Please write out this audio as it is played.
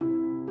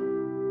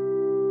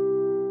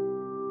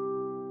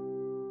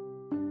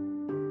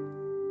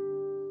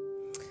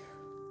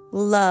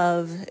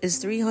Love is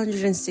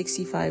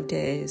 365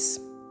 days.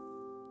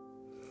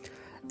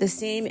 The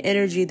same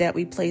energy that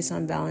we place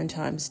on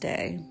Valentine's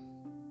Day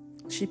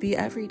should be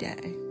every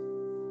day.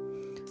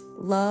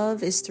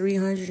 Love is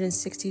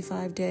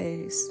 365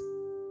 days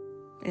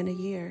in a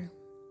year.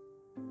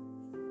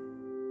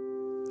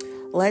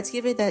 Let's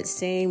give it that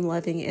same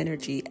loving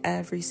energy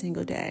every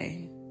single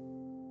day,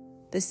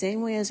 the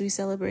same way as we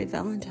celebrate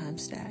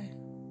Valentine's Day.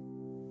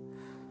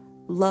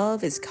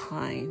 Love is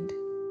kind.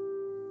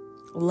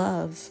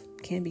 Love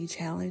can be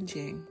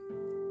challenging.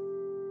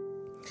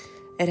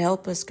 It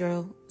helps us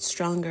grow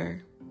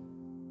stronger.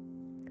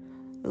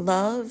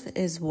 Love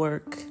is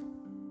work.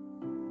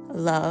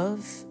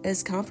 Love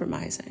is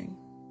compromising.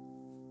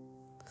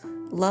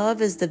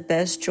 Love is the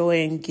best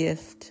joy and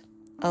gift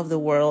of the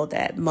world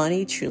that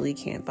money truly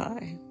can't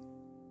buy.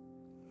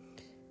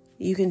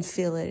 You can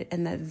feel it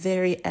in that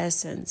very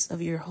essence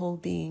of your whole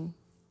being.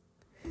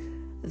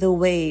 The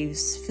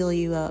waves fill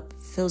you up,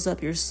 fills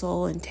up your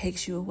soul and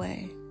takes you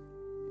away.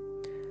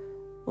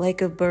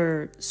 Like a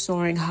bird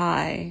soaring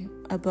high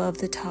above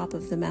the top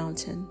of the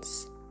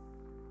mountains.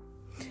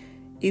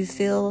 You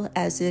feel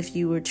as if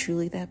you were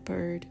truly that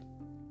bird.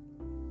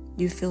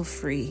 You feel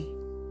free.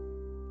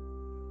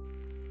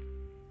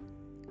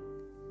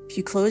 If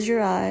you close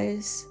your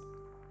eyes,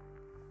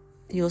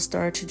 you'll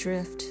start to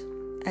drift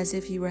as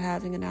if you were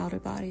having an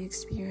out-of-body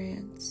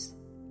experience.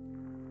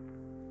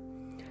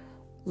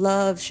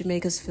 Love should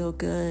make us feel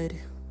good.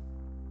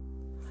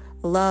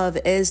 Love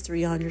is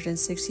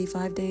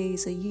 365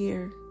 days a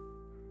year.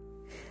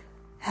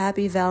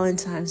 Happy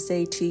Valentine's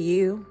Day to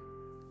you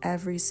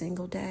every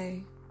single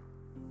day.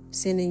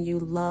 Sending you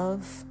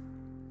love.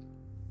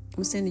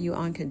 I'm sending you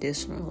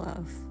unconditional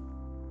love.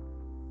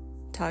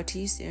 Talk to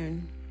you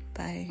soon.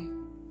 Bye.